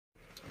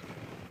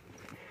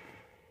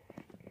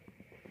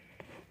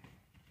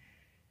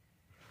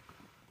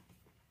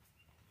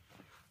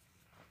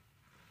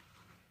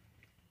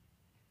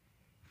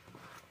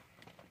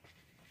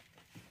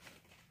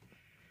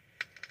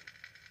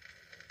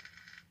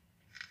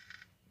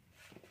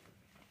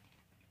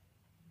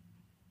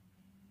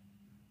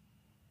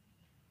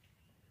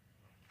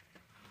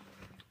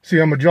See,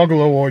 I'm a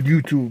juggalo on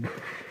YouTube.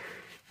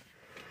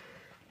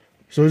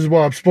 So this is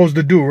what I'm supposed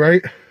to do,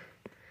 right?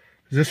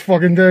 Is this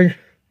fucking thing?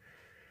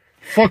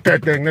 Fuck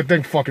that thing. That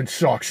thing fucking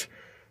sucks.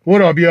 What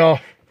up,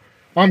 y'all?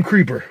 I'm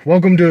Kreeper.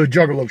 Welcome to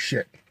Juggalo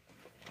shit.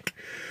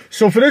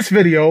 So for this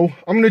video,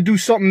 I'm going to do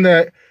something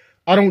that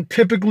I don't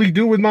typically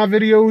do with my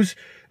videos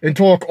and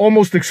talk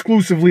almost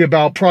exclusively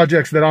about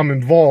projects that I'm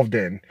involved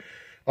in.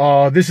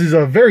 This is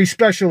a very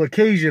special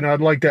occasion I'd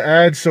like to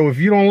add, so if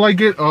you don't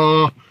like it,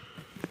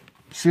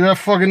 see that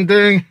fucking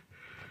thing?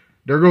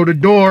 There go the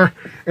door.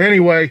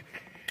 Anyway,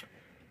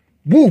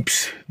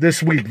 Whoops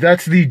this week.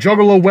 That's the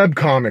Juggalo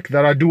webcomic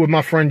that I do with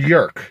my friend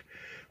Yerk.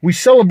 We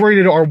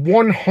celebrated our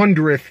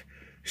 100th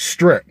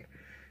strip.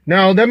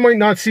 Now, that might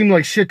not seem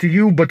like shit to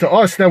you, but to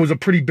us, that was a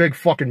pretty big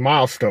fucking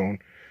milestone.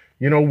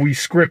 You know, we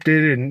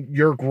scripted and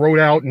Yerk wrote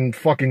out and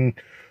fucking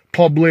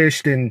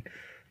published and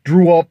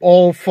drew up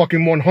all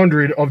fucking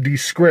 100 of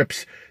these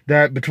scripts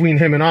that between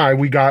him and I,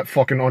 we got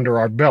fucking under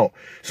our belt.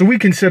 So we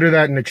consider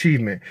that an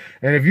achievement.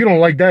 And if you don't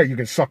like that, you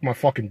can suck my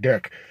fucking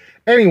dick.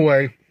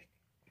 Anyway,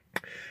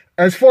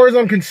 as far as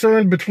I'm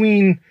concerned,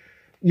 between,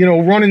 you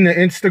know, running the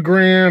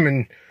Instagram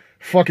and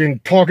fucking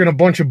talking a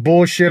bunch of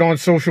bullshit on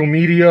social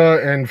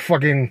media and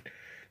fucking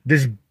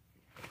this,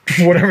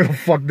 whatever the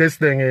fuck this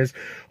thing is,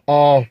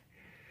 I'm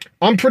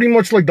pretty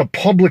much like the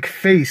public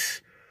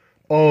face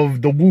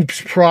of the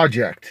Whoops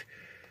project.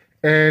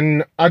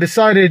 And I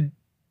decided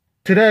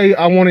today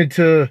I wanted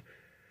to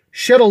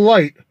shed a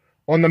light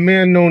on the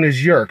man known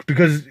as Yerk,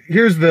 because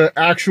here's the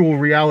actual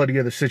reality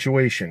of the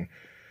situation.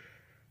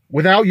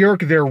 Without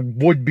Yerk, there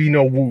would be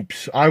no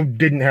Whoops. I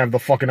didn't have the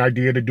fucking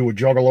idea to do a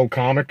Juggalo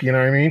comic, you know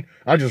what I mean?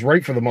 I just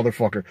write for the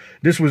motherfucker.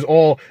 This was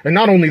all, and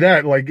not only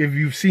that, like, if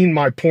you've seen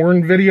my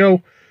porn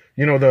video,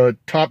 you know, the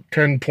top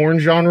 10 porn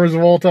genres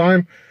of all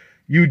time,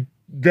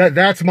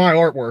 that's my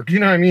artwork, you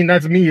know what I mean?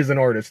 That's me as an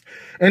artist.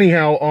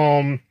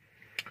 Anyhow,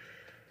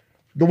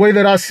 the way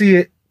that I see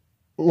it,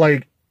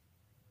 like,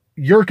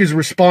 Yerk is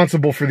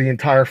responsible for the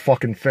entire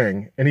fucking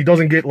thing. And he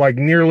doesn't get, like,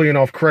 nearly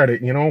enough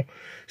credit, you know?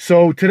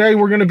 So today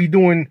we're going to be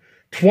doing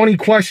 20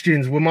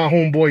 questions with my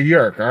homeboy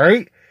Yerk,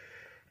 alright?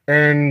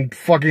 And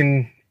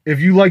fucking, if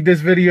you like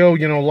this video,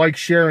 you know, like,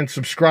 share, and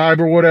subscribe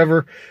or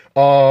whatever.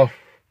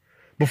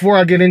 Before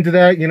I get into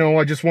that, you know,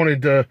 I just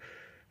wanted to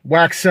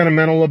wax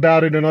sentimental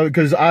about it, and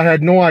because I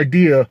had no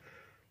idea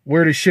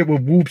where this shit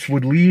with Whoops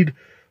would lead.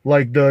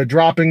 Like the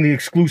dropping the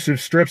exclusive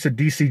strips at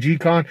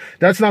DCG Con,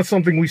 that's not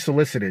something we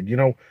solicited, you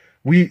know.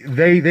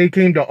 They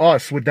came to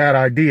us with that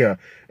idea,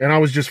 and I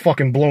was just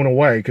fucking blown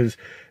away, because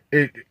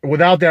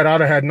without that,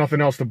 I'd have had nothing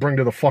else to bring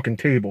to the fucking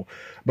table.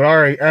 But all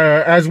right,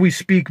 as we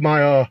speak,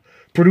 my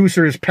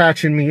producer is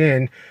patching me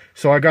in,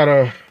 so I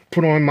gotta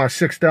put on my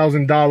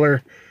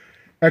 $6,000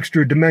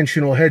 extra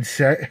dimensional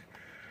headset.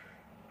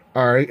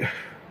 All right,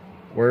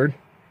 word.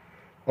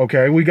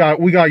 Okay, we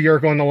got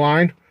Yerk on the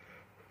line.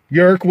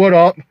 Yerk, what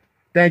up?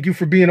 Thank you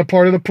for being a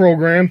part of the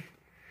program.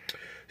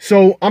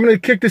 So I'm going to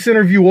kick this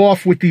interview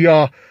off with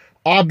the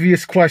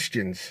obvious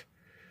questions.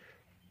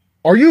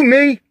 Are you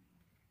me?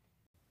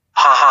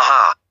 Ha ha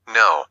ha,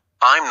 no,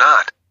 I'm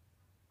not.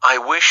 I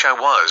wish I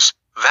was.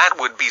 That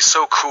would be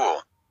so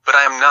cool, but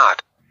I am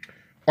not.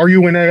 Are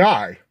you an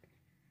AI?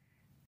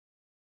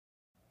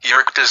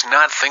 Yerk does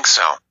not think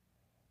so.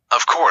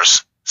 Of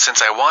course,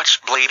 since I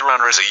watched Blade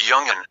Runner as a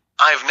youngin',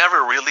 I've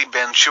never really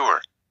been sure.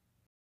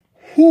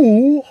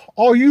 Who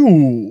are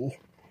you?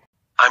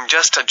 I'm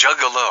just a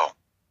juggalo.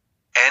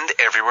 And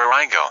everywhere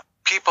I go,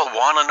 people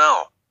wanna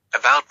know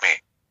about me.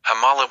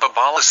 Hamala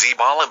babala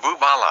zebala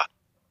boobala.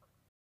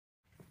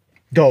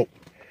 Dope.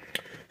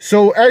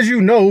 So, as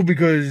you know,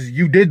 because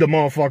you did the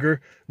motherfucker,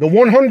 the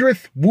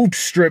 100th Whoops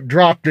strip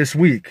dropped this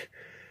week.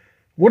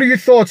 What are your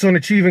thoughts on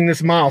achieving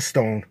this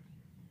milestone?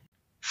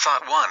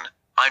 Thought 1,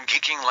 I'm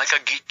geeking like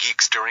a geek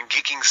geeks during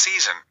geeking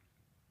season.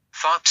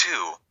 Thought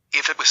 2,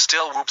 if it was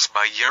still Whoops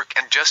by Yerk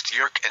and just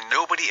Yerk and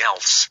nobody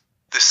else,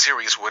 the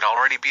series would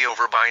already be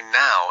over by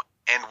now,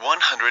 and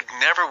 100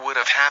 never would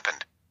have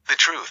happened. The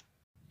truth.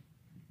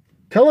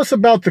 Tell us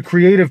about the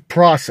creative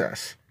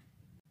process.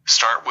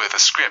 Start with a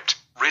script,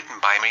 written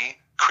by me,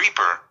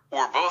 Kreeper,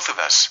 or both of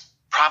us,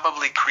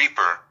 probably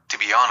Kreeper, to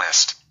be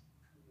honest.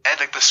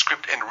 Edit the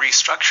script and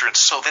restructure it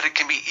so that it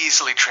can be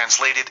easily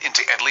translated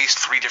into at least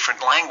 3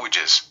 different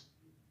languages.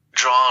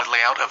 Draw a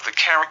layout of the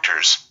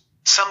characters,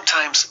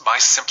 sometimes by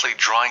simply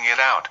drawing it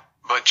out,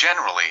 but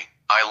generally,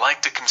 I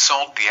like to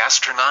consult the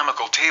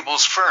astronomical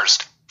tables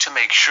first, to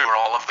make sure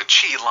all of the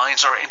chi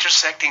lines are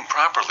intersecting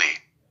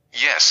properly.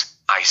 Yes,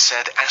 I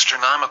said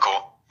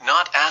astronomical,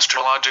 not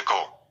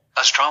astrological.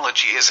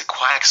 Astrology is a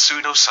quack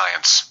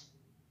pseudoscience.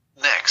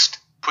 Next,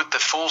 put the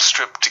full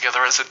strip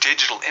together as a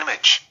digital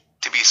image.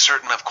 To be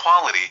certain of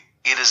quality,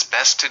 it is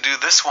best to do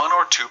this 1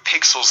 or 2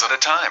 pixels at a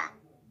time.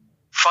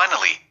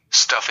 Finally,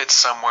 stuff it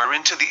somewhere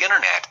into the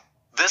internet.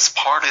 This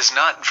part is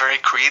not very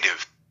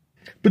creative.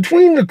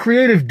 Between the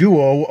creative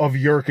duo of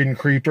Yerk and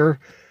Kreeper,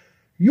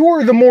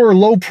 you're the more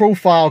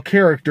low-profile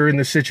character in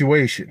the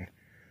situation.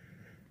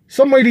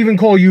 Some might even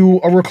call you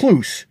a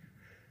recluse.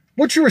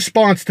 What's your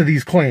response to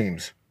these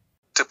claims?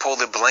 to pull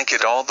the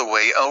blanket all the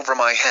way over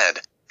my head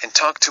and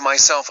talk to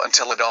myself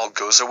until it all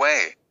goes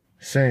away.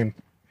 Same.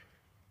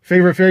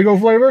 Favorite Faygo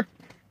flavor?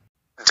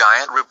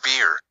 Diet root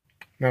beer.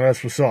 Now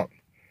that's what's up.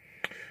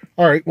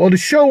 Alright, well the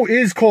show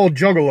is called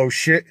Juggalo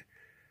Shit.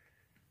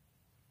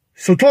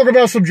 So talk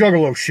about some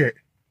Juggalo shit.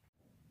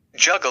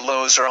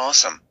 Juggalos are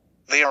awesome.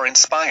 They are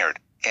inspired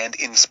and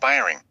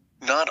inspiring.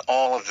 Not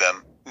all of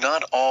them,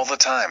 not all the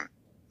time.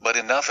 But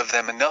enough of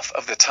them enough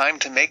of the time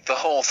to make the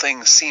whole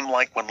thing seem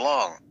like one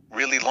long,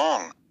 really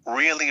long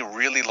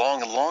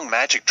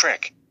magic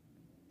trick.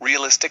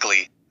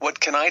 Realistically, what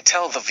can I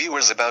tell the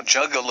viewers about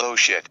Juggalo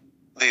shit?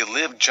 They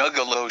live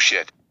Juggalo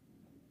shit.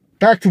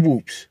 Back to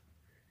Whoops.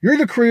 You're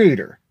the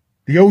creator,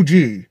 the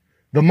OG,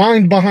 the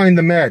mind behind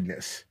the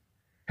madness.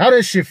 How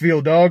does shit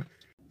feel, dog?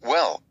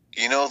 Well,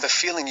 you know the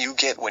feeling you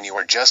get when you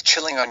are just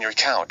chilling on your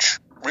couch,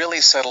 really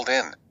settled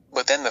in,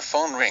 but then the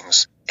phone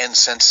rings, and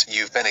since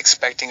you've been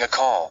expecting a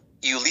call,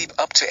 you leap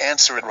up to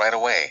answer it right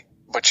away,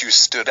 but you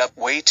stood up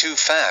way too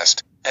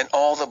fast, and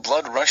all the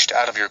blood rushed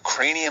out of your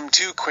cranium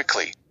too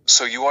quickly,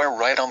 so you are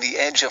right on the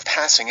edge of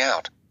passing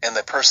out, and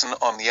the person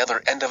on the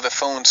other end of the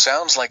phone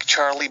sounds like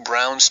Charlie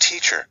Brown's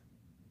teacher.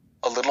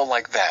 A little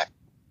like that.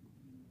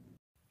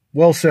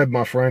 Well said,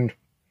 my friend.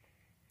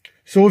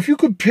 So if you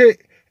could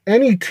pit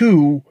any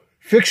two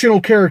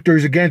fictional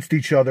characters against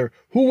each other,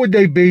 who would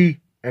they be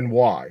and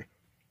why?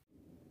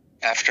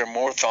 After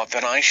more thought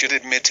than I should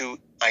admit to,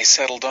 I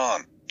settled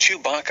on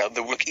Chewbacca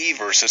the Wookiee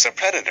versus a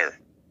Predator,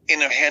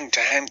 in a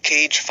hand-to-hand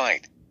cage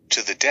fight,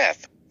 to the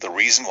death. The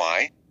reason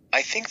why?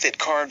 I think that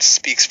card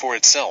speaks for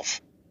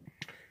itself.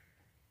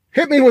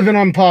 Hit me with an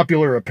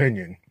unpopular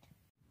opinion.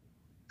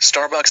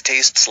 Starbucks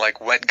tastes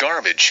like wet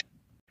garbage.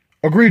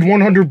 Agreed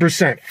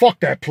 100%.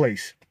 Fuck that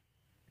place.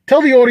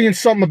 Tell the audience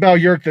something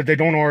about Yerk that they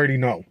don't already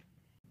know.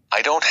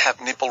 I don't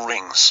have nipple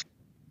rings.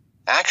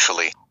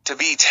 Actually, to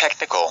be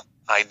technical,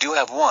 I do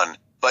have one,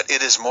 but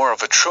it is more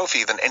of a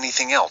trophy than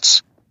anything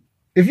else.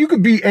 If you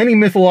could be any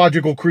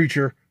mythological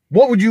creature,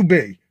 what would you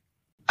be?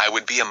 I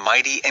would be a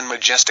mighty and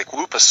majestic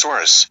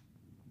Whooposaurus.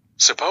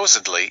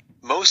 Supposedly,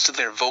 most of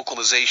their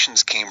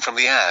vocalizations came from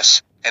the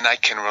ass, and I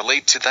can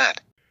relate to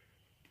that.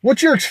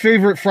 What's Yerk's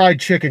favorite fried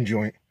chicken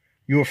joint?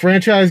 You a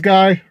franchise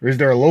guy, or is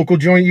there a local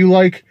joint you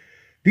like?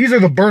 These are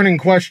the burning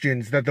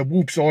questions that the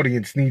Whoops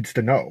audience needs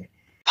to know.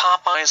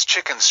 Popeye's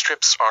chicken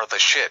strips are the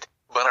shit,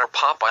 but our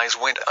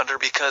Popeyes went under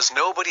because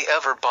nobody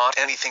ever bought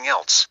anything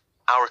else.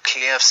 Our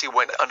KFC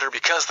went under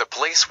because the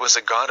place was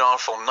a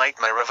god-awful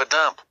nightmare of a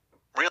dump.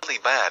 Really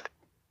bad.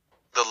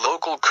 The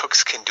local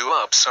cooks can do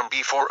up some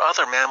beef or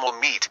other mammal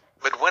meat,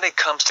 but when it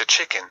comes to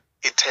chicken,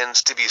 it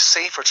tends to be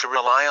safer to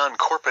rely on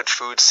corporate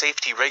food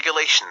safety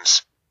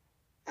regulations.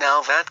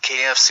 Now that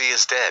KFC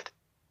is dead.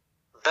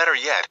 Better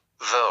yet,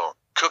 though,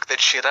 cook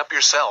that shit up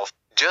yourself,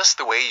 just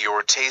the way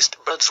your taste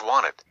buds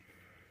want it.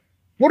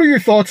 What are your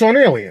thoughts on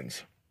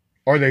aliens?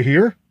 Are they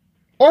here?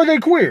 Are they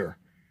queer?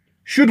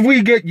 Should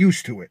we get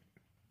used to it?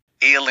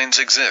 Aliens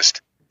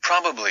exist.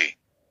 Probably.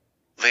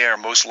 They are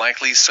most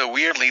likely so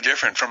weirdly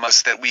different from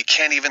us that we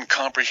can't even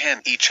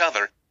comprehend each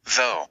other,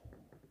 though.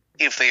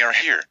 If they are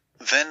here,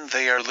 then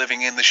they are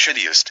living in the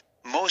shittiest,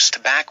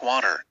 most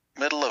backwater,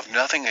 middle of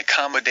nothing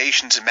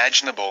accommodations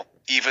imaginable,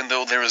 even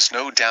though there is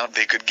no doubt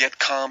they could get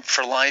comped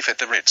for life at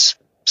the Ritz.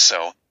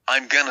 So,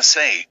 I'm gonna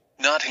say,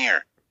 not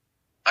here.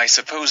 I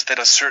suppose that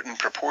a certain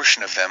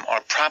proportion of them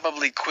are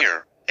probably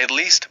queer, at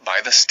least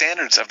by the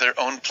standards of their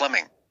own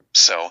plumbing.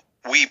 So,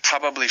 we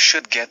probably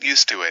should get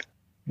used to it.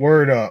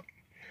 Word up.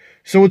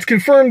 So it's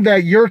confirmed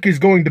that Yerk is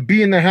going to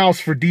be in the house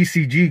for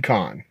DCG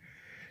Con.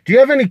 Do you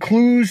have any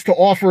clues to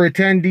offer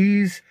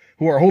attendees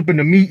who are hoping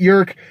to meet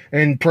Yerk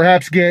and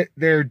perhaps get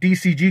their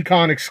DCG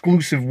Con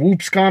exclusive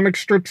Whoops comic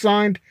strip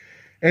signed?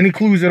 Any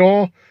clues at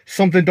all?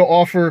 Something to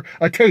offer?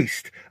 A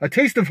taste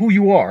of who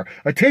you are,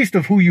 a taste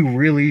of who you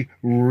really,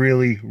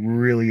 really,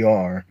 really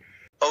are.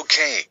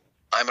 Okay,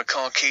 I'm a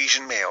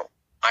Caucasian male.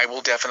 I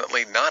will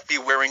definitely not be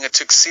wearing a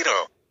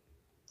tuxedo.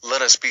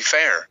 Let us be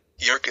fair,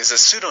 Yerk is a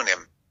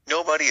pseudonym.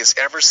 Nobody is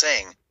ever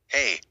saying,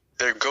 hey,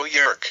 there go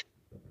Yerk.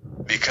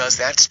 Because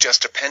that's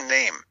just a pen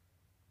name.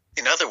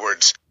 In other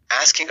words,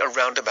 asking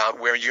around about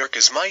where Yerk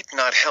is might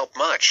not help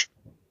much.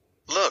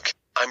 Look,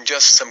 I'm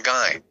just some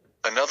guy.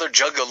 Another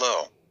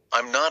juggalo.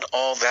 I'm not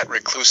all that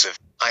reclusive.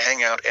 I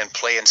hang out and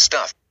play and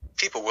stuff.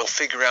 People will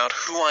figure out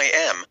who I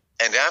am,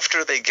 and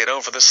after they get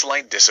over the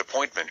slight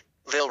disappointment,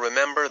 they'll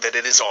remember that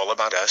it is all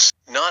about us,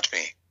 not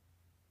me.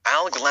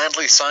 I'll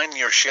gladly sign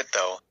your shit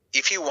though,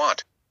 if you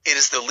want. It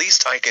is the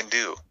least I can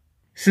do.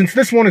 Since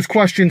this one is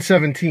question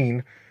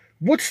 17,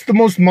 what's the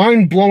most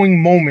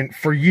mind-blowing moment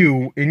for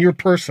you in your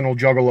personal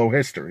Juggalo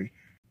history?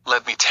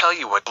 Let me tell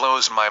you what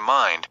blows my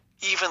mind,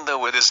 even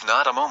though it is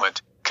not a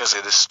moment, because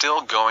it is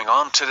still going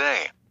on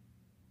today.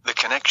 The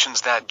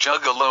connections that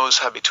Juggalos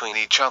have between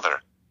each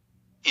other.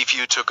 If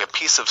you took a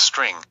piece of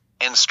string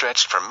and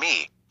stretched from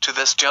me to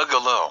this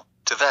Juggalo,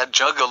 to that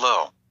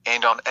Juggalo,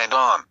 and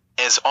on,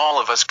 as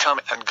all of us come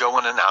and go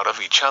in and out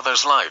of each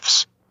other's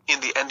lives, in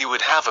the end you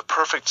would have a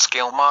perfect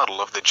scale model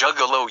of the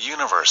Juggalo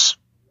universe.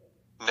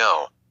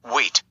 No,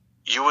 wait,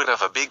 You would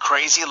have a big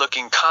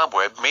crazy-looking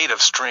cobweb made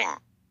of string.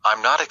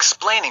 I'm not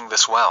explaining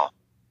this well.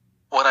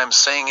 What I'm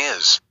saying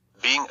is,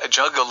 being a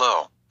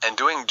juggalo, and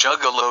doing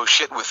juggalo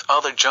shit with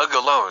other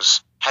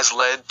juggalos, has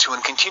led to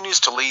and continues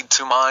to lead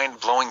to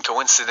mind-blowing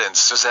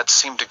coincidences that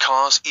seem to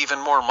cause even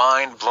more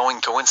mind-blowing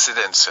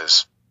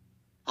coincidences.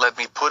 Let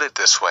me put it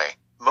this way,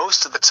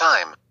 most of the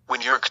time,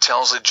 when Yerk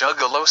tells a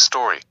juggalo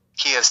story,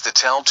 he has to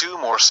tell 2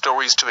 more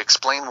stories to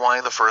explain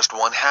why the first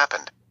one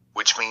happened,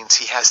 which means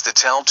he has to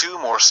tell 2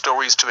 more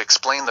stories to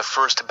explain the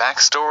first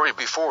backstory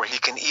before he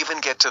can even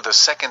get to the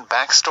second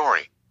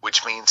backstory,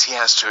 which means he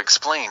has to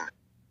explain.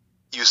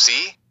 You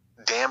see?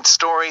 Damned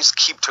stories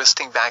keep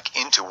twisting back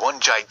into one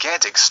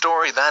gigantic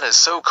story that is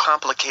so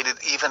complicated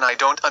even I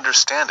don't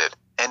understand it,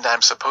 and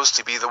I'm supposed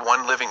to be the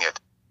one living it.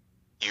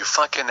 You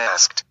fucking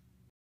asked.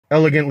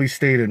 Elegantly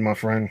stated, my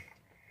friend.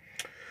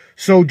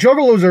 So,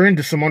 juggalos are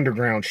into some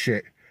underground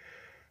shit.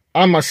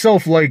 I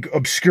myself like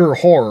obscure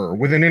horror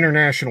with an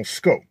international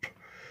scope.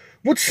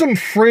 What's some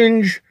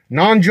fringe,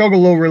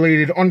 non-juggalo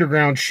related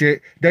underground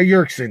shit that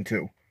Yerk's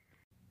into?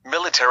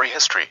 Military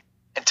history.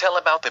 Until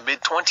about the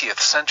mid-20th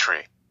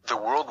century, the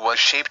world was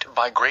shaped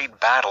by great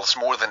battles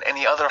more than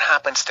any other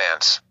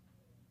happenstance.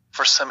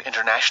 For some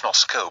international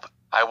scope,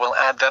 I will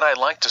add that I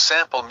like to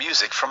sample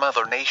music from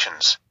other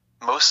nations,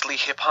 mostly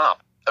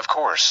hip-hop, of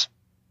course.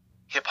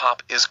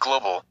 Hip-hop is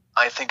global,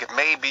 I think it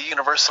may be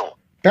universal.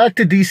 Back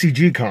to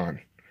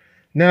DCG-Con.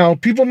 Now,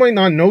 people might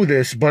not know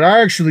this, but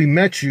I actually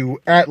met you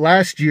at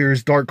last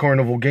year's Dark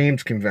Carnival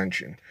Games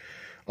convention.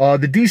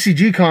 The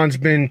DCG-Con's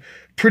been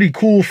pretty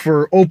cool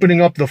for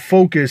opening up the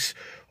focus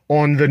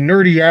on the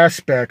nerdy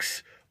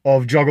aspects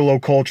of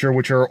Juggalo culture,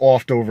 which are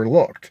oft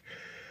overlooked.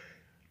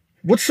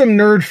 What's some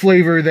nerd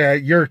flavor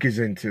that Yerk is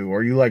into?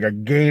 Are you like a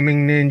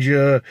gaming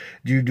ninja?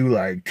 Do you do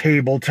like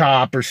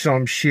tabletop or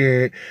some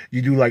shit?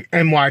 You do like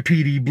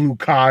NYPD Blue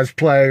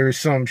cosplay or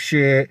some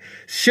shit?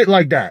 Shit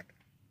like that.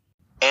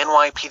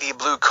 NYPD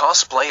Blue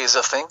cosplay is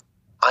a thing?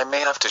 I may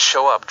have to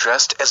show up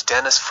dressed as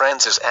Dennis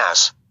Franz's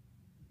ass.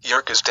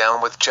 Yerk is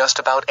down with just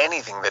about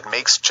anything that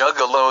makes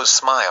juggalos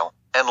smile,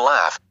 and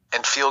laugh,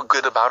 and feel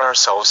good about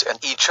ourselves and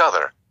each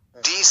other.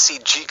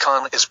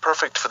 DCG-Con is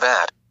perfect for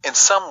that, in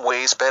some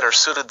ways better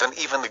suited than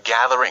even the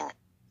gathering.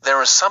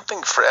 There is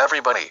something for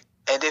everybody,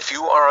 and if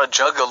you are a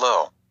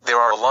juggalo, there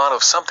are a lot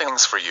of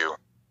somethings for you.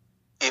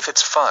 If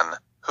it's fun,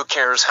 who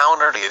cares how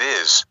nerdy it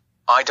is?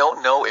 I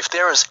don't know if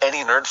there is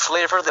any nerd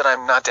flavor that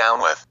I'm not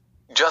down with.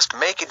 Just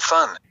make it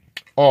fun.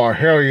 Oh,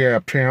 hell yeah,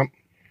 pimp.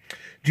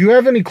 Do you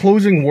have any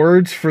closing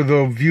words for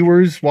the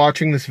viewers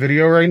watching this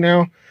video right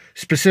now?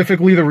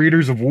 Specifically the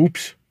readers of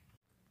Whoops?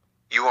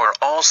 You are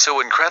all so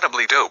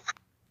incredibly dope.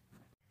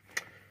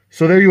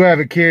 So there you have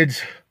it,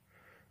 kids.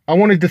 I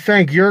wanted to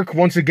thank Yerk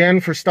once again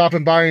for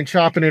stopping by and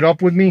chopping it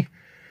up with me.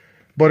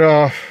 But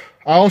I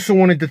also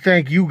wanted to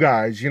thank you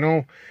guys, you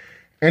know.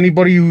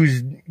 Anybody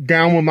who's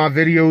down with my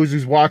videos,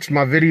 who's watched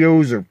my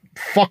videos, or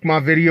fuck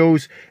my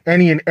videos.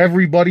 Any and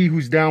everybody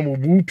who's down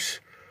with Whoops.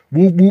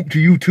 Whoop whoop to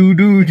you too,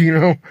 dude, you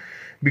know.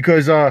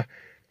 Because at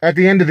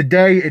the end of the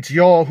day, it's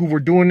y'all who we're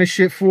doing this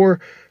shit for.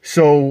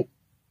 So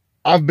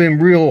I've been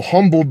real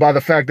humbled by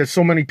the fact that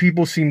so many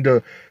people seem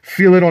to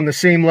feel it on the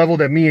same level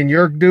that me and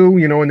Yerk do,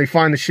 you know, and they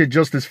find the shit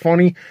just as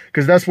funny.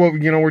 Because that's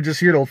what, you know, we're just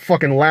here to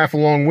fucking laugh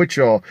along with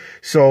y'all.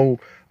 So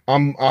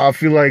I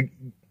feel like,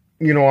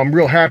 you know, I'm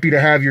real happy to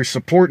have your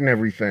support and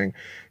everything.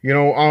 You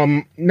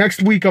know,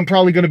 next week I'm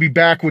probably going to be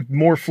back with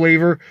more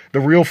flavor, the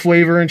real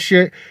flavor and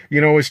shit.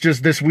 You know, it's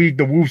just this week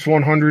the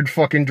WHOOPS100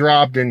 fucking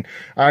dropped and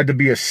I had to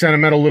be a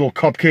sentimental little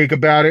cupcake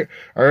about it.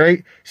 All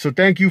right. So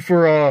thank you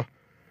for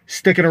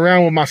sticking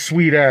around with my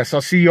sweet ass.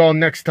 I'll see y'all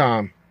next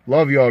time.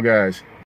 Love y'all guys.